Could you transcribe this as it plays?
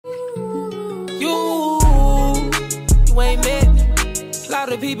you ain't met me. A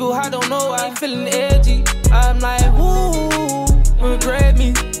lot of people I don't know, I ain't feeling edgy. I'm like, ooh, regret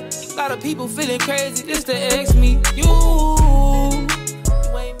me. A lot of people feeling crazy, this the ex me. You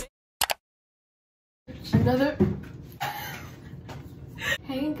ain't met. Another.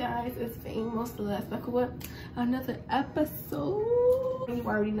 Hey guys, it's FamoCelestee back with another episode. You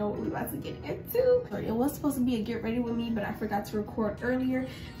already know what we're about to get into. It was supposed to be a get ready with me, but I forgot to record earlier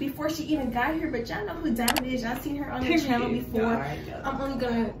before she even got here. But y'all know who Diamond is. Y'all seen her on the channel before. I'm only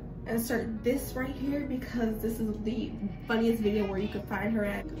gonna insert this right here because this is the funniest video where you can find her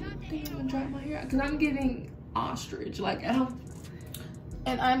at. I think I'm gonna dry my hair because I'm giving ostrich, like, and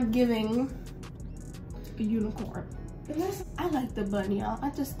I'm giving a unicorn. I like the bun, y'all. I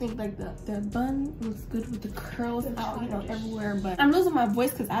just think like the bun looks good with the curls out, you know, everywhere. But I'm losing my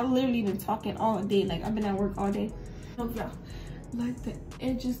voice because I literally been talking all day. Like, I've been at work all day. So y'all, like the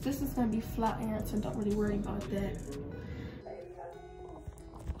edges, this is gonna be flat iron, so don't really worry about that.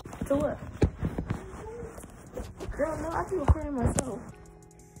 So what? Girl, no, I can record myself.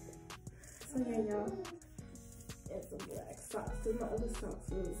 So yeah, y'all, and some black socks. Cause my other socks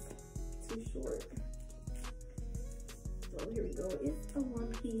was too short. So here we go. It's a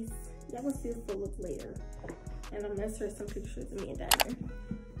one piece. Y'all will see a full look later. And I'm gonna insert some pictures of me and Diamond.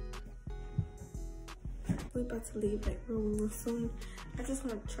 We're about to leave like real soon. I just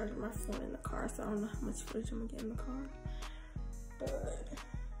want to charge my phone in the car, so I don't know how much footage I'm gonna get in the car. But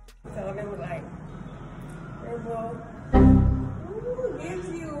so they were like, Rebel. Ooh, gives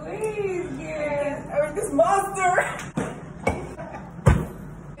you ways, yeah. I mean, this monster.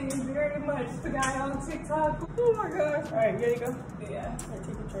 Very much the guy on TikTok. Oh my gosh. Alright, here you go. Yeah, I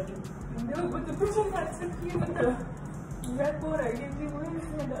take the charger. No, but the picture that took you with the red Bull that gives you wings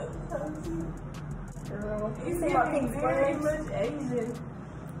and the toasty. Girl, you see my pink very much Asian.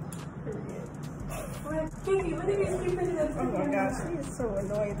 Period. Kiki, look at these cute pictures. Oh my gosh, she is so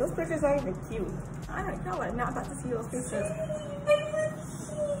annoying. Those pictures aren't even cute. I don't know, I'm not about to see those pictures.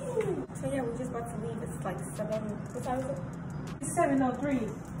 So yeah, we're just about to leave. It's like 7, what time is it? 7:03.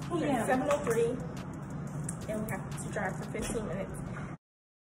 Yeah. 7:03, and we have to drive for 15 minutes.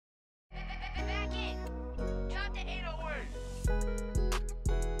 Back in. Drop the 8 word.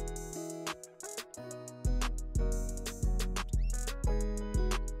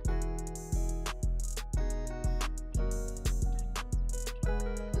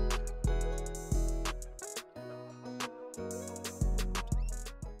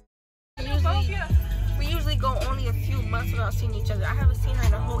 We usually go only a few months without seeing each other. I haven't seen her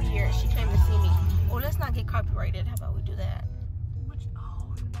in a whole year, and she came to see me. Oh, let's not get copyrighted. How about we do that? Which,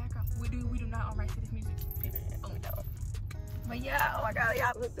 oh, in the background. We do not all right to this music. Oh, we don't. But yeah, oh my god,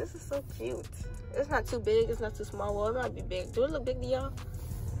 y'all, look, this is so cute. It's not too big, it's not too small. Well, it might be big. Do it look big to y'all?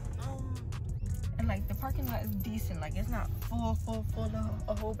 And like the parking lot is decent. Like, it's not full of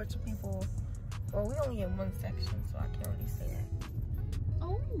a whole bunch of people. Well, we only in one section, so I can't really say that.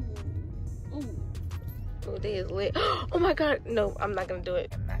 Oh. Ooh. Oh, they is lit. Oh my god, no, I'm not gonna do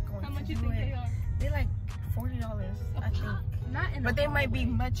it. I'm not going to do it. How much you think they are? They're like $40, I think. Not in but they might be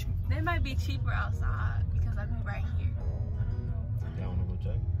much. They might be cheaper outside because I live right here. Y'all wanna go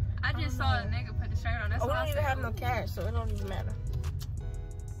check? I just saw a nigga put the shirt on. That's we why don't I even said, have no cash, so it don't even matter.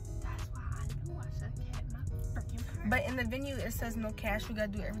 That's why I knew I should have kept my freaking purse. But in the venue, it says no cash. We gotta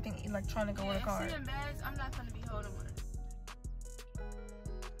do everything electronic or with a card. See them bags? I'm not gonna be holding one.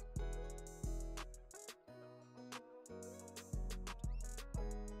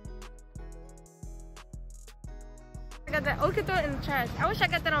 I got that. Oh, we could throw it in the trash. I wish I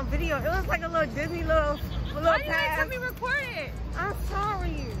got that on video. It was like a little Disney little Why you pass. didn't tell me record it? I'm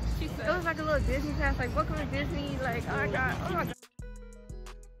sorry. She said. It was like a little Disney pass, like welcome to Disney. Like, oh my god, oh my god.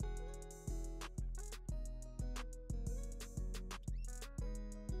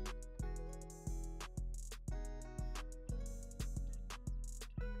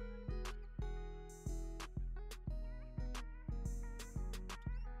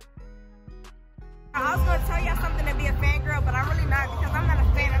 I was gonna tell y'all something to be a fangirl, but I'm really not because I'm not a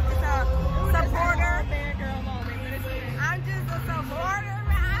fan. I'm just a supporter. I'm just a supporter,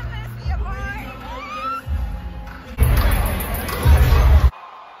 man. I miss you, boy.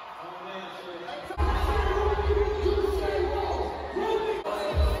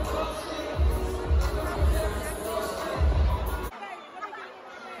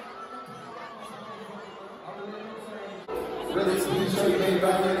 Really sweet shirt made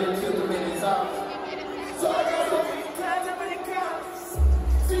by me into the mini tops. So I got so many times how many counts.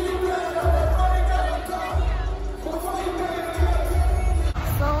 See you running on that money, got it gone. Before you pay the cut.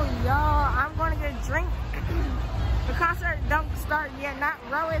 So y'all, I'm gonna get a drink. The concert don't start yet. Not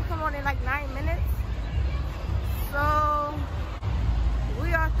Rowan, come on in like 9 minutes. So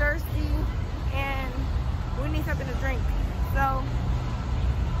we are thirsty and we need something to drink. So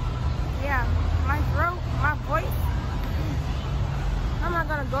yeah, my throat, my voice. I'm not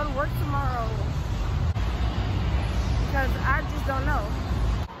gonna go to work tomorrow because I just don't know.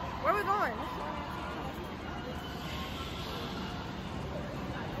 Where are we going?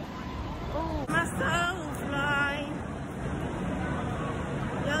 Oh, my soul's flying.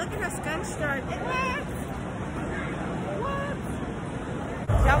 Yo, look at her skunk shirt. It works. What?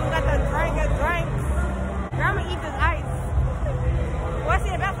 Y'all, we got the drink of drinks. Girl, I'm gonna eat this ice. Oh, I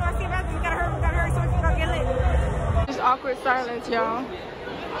see a bathroom. I see a bathroom. We gotta hurry so we can go get lit. Just awkward silence, y'all.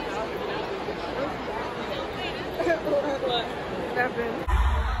 What happened?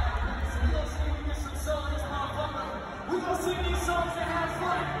 We gonna sing these songs and have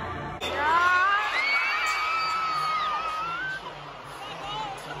fun.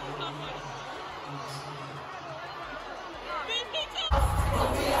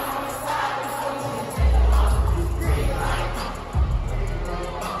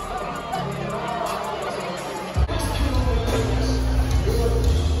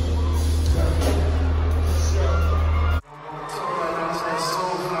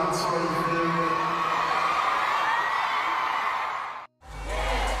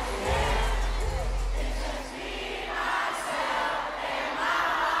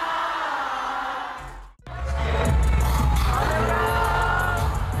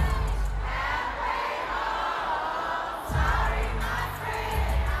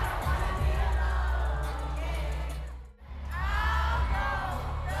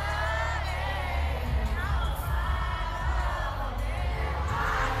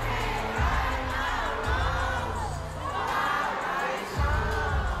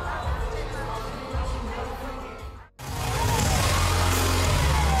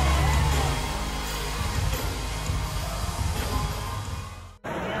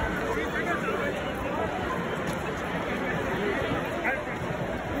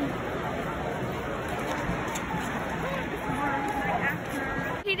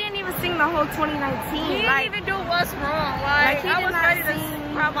 The whole 2019. He didn't even do what's wrong. Like he I was ready to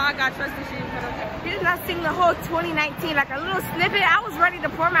sing, Grandma, I got trust issues, but okay. He did not sing the whole 2019, like a little snippet. I was ready to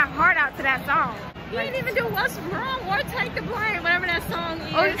pour my heart out to that song. He didn't even do what's wrong or take the blame, whatever that song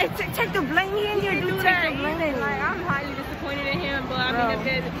is. Oh, take the blame. He didn't even do take the blame. Like, I'm highly disappointed in him, but I mean, if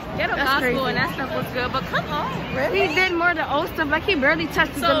there's ghetto gospel and that stuff was good, but come on, really? He did more of the old stuff, like he barely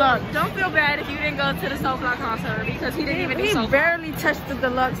touched the deluxe. Don't feel bad if you didn't go to the Soulfly concert because he didn't even do Soulfly. He barely touched the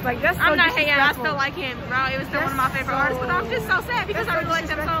deluxe. Like, that's so I'm not hating, I still like him, bro. It was still one of my favorite artists, but I'm just so sad because I really like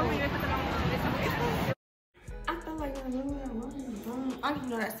them songs. I feel like I don't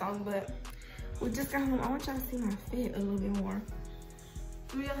know that song, but we just got home. I want y'all to see my fit a little bit more.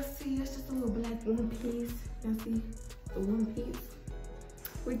 Do y'all see? That's just a little black one piece. Y'all see the one piece?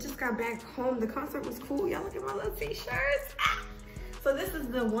 We just got back home. The concert was cool. Y'all look at my little t-shirts. So this is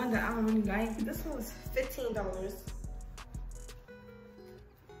the one that I don't really like. This one was $15.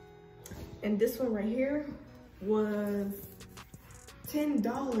 And this one right here was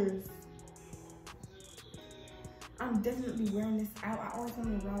 $10. I'm definitely wearing this out. I always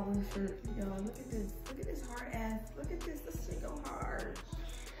want a raw shirt. Yo, look at this. Look at this hard ass. Look at this. This shit go hard.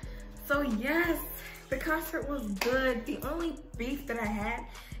 So yes, the concert was good. The only beef that I had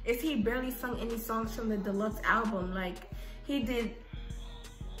is he barely sung any songs from the deluxe album. Like, he did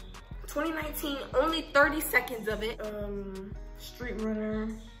 2019, only 30 seconds of it. Street Runner.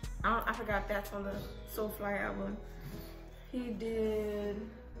 I forgot that's on the Soulfly album. He did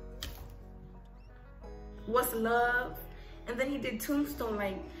What's Love, and then he did Tombstone.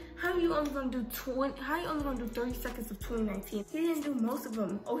 Like, how you only gonna do 30 seconds of 2019? He didn't do most of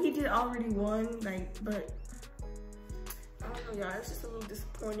them. Oh, he did Already Won, like, but I don't know, y'all. It's just a little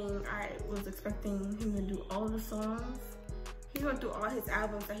disappointing. I was expecting him to do all the songs. He went through all his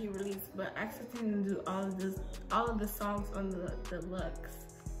albums that he released, but I expected him to do all of the songs on the deluxe.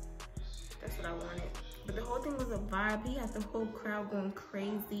 That's what I wanted. But the whole thing was a vibe. He had the whole crowd going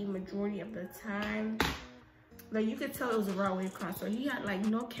crazy majority of the time. Like, you could tell it was a raw wave concert. He had like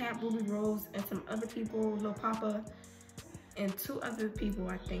No Cap, Ruby Rose, and some other people, Lil Papa, and 2 other people,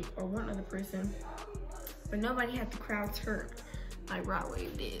 I think, or 1 other person. But nobody had the crowd turned like raw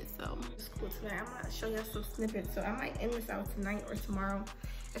wave did. So it's cool tonight. I'm gonna show y'all some snippets. So I might end this out tonight or tomorrow.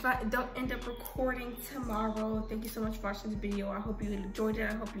 If I don't end up recording tomorrow, thank you so much for watching this video. I hope you enjoyed it.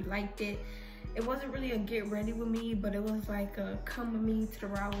 I hope you liked it. It wasn't really a get ready with me, but it was like a come with me to the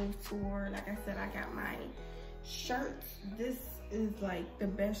raw wave tour. Like I said, I got my shirts. This is like the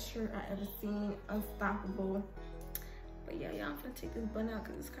best shirt I ever seen, unstoppable. But yeah, y'all, I'm gonna take this bun out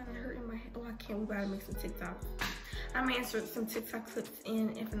because it's kind of hurting my head. Oh, I can't. We gotta make some TikToks. I'm gonna insert some TikTok clips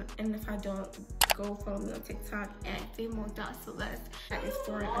in, and if I don't, go follow me on TikTok at FamoCelestee. That is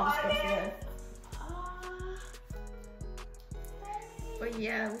 _Celeste. But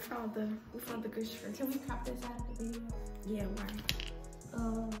yeah, we found the good shirt. Can we crop this out of the video? Yeah, why?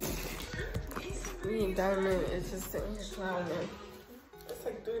 Me and Diamond is just sitting here clowning. It's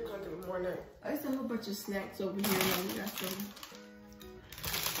like 3 o'clock in the morning. I just have a bunch of snacks over here. And we got some.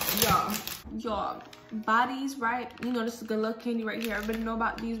 Y'all, bodies, right? You know, this is good luck candy right here. Everybody know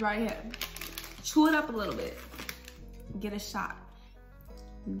about these right here. Chew it up a little bit. Get a shot.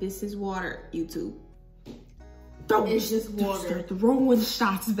 This is water, YouTube. It's just water. Start throwing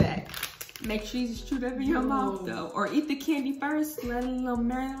shots back. Make sure you just chew that in your mouth though. Or eat the candy first. Let it a little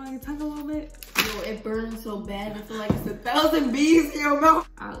marinate on your tongue a little bit. Yo, it burns so bad. I feel like it's 1,000 bees in your mouth.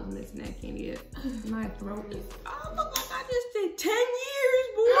 I was missing that candy yet. My throat is, oh, look like I just did 10 years,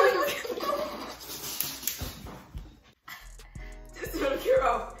 boy. Just to cure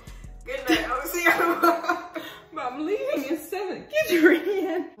off. Good night. I'll see you. I'm leaving in 7. Get your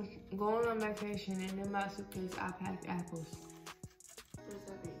hand. Going on vacation and in my suitcase I packed apples. What does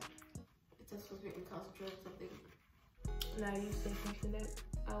that mean? It's supposed to be concentrate or something. Now you say something that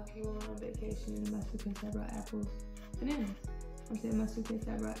I'll go on vacation and in my suitcase I brought apples, bananas. I'm saying in my suitcase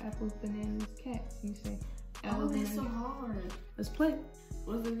I brought apples, bananas, cats. You say, oh, that's so hard. Let's play.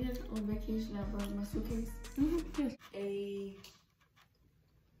 Was it again? On vacation I brought my suitcase? Yes.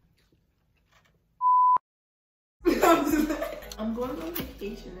 I'm going on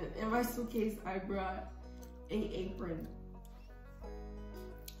vacation and in my suitcase I brought an apron.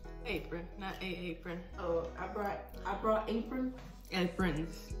 Apron, not a apron. Oh, I brought apron.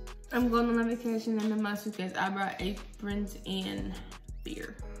 Aprons. I'm going on a vacation and in my suitcase I brought aprons and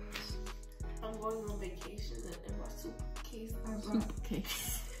beer. I'm going on vacation and in my suitcase I brought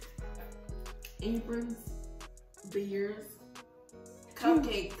aprons, beers,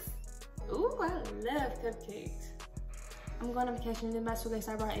 cupcakes. Ooh, I love cupcakes. I'm going on vacation and in my suitcase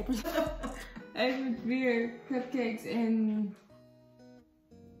I brought aprons. Aprons, beer, cupcakes, and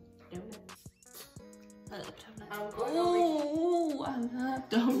donuts. I love donuts. Oh, I love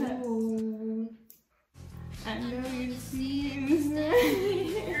donuts. Ooh. I know you see me.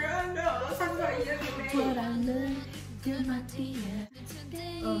 Girl, I know. Let's talk about yesterday. But I love you, my dear.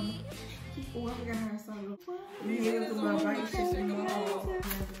 Oh, I forgot how to song. You hear it my bike system.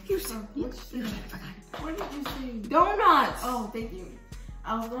 What did you say? Donuts. Oh, thank you. I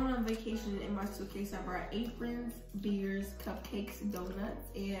was going on vacation in my suitcase. I brought aprons, beers, cupcakes, donuts,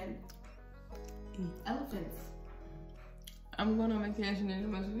 and elephants. I'm going on vacation and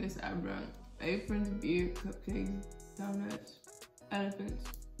in my suitcase I brought aprons, beer, cupcakes, donuts, elephants,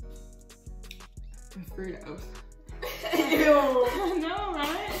 and Fritos. Ew. I know,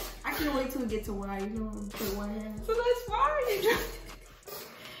 right? I can't wait till we get to Y. You know what I'm gonna put Y ass? So that's fine.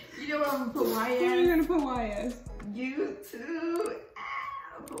 You know what I'm gonna put Y ass? Where are you gonna put Y ass? You too.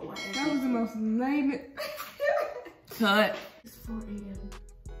 I'll put Y ass. That was the most lame. Cut. It's 4 a.m.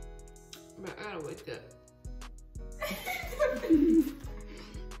 But I gotta wake up.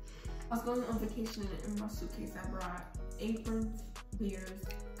 I was going on vacation and in my suitcase I brought aprons, beers,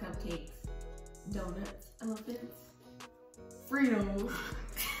 cupcakes, donuts, elephants, Fritos.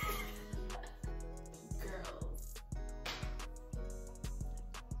 Girls.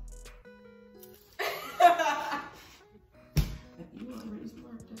 You already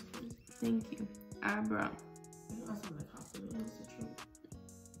smart, that's crazy. Thank you. I brought. You know, I sound like hospital, that's the truth.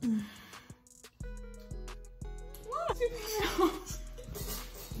 What?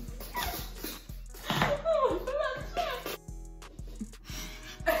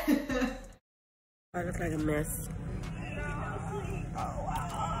 I look like a mess.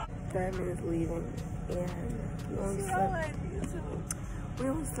 Diamond is leaving, and we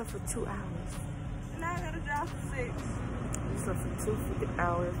only slept for 2 hours. And I gotta drive for 6. We slept for 2 freaking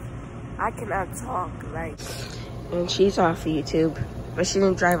hours. I cannot talk, like. And she's off YouTube, but she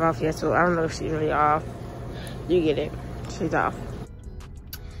didn't drive off yet, so I don't know if she's really off. You get it. She's off.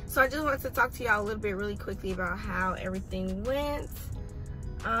 So I just wanted to talk to y'all a little bit really quickly about how everything went.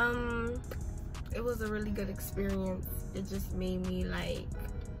 It was a really good experience. It just made me like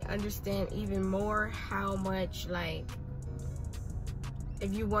understand even more how much, like,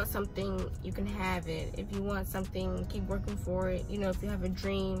 if you want something, you can have it. If you want something, keep working for it. You know, if you have a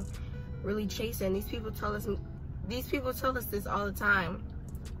dream, really chase it. And these people tell us this all the time.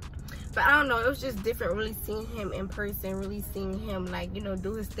 But I don't know, it was just different really seeing him in person, really seeing him, like, you know,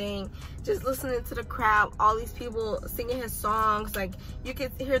 do his thing, just listening to the crowd, all these people singing his songs. Like, you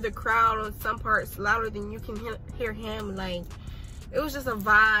can hear the crowd on some parts louder than you can hear him. Like, it was just a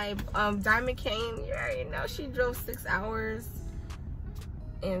vibe. Diamond came, you already know, she drove 6 hours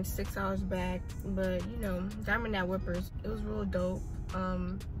and 6 hours back, but you know, Diamond at Whippers, it was real dope.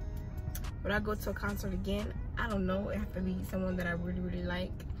 Would I go to a concert again? I don't know. It have to be someone that I really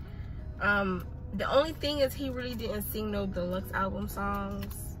like. The only thing is he really didn't sing no deluxe album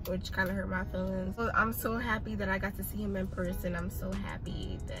songs, which kind of hurt my feelings. So I'm so happy that I got to see him in person. I'm so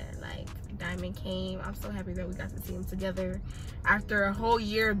happy that like Diamond came. I'm so happy that we got to see him together. After a whole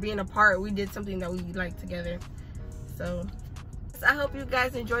year of being apart, we did something that we liked together. So I hope you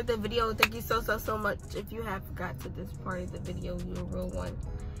guys enjoyed the video. Thank you so much. If you have got to this part of the video, you're a real one.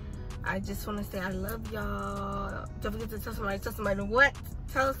 I just want to say I love y'all. Don't forget to tell somebody what?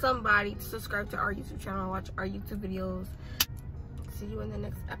 Tell somebody to subscribe to our YouTube channel and watch our YouTube videos. See you in the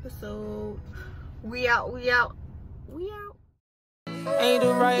next episode. We out. Ain't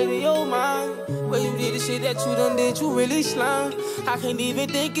the right in your mind. Where you did the shit that you done did, you really slime. I can't even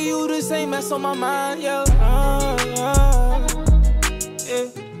think of you the same, that's on my mind, yeah.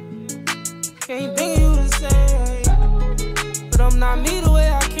 Can't think of you the same. But I'm not me the way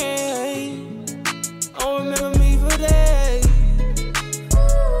I can. I don't remember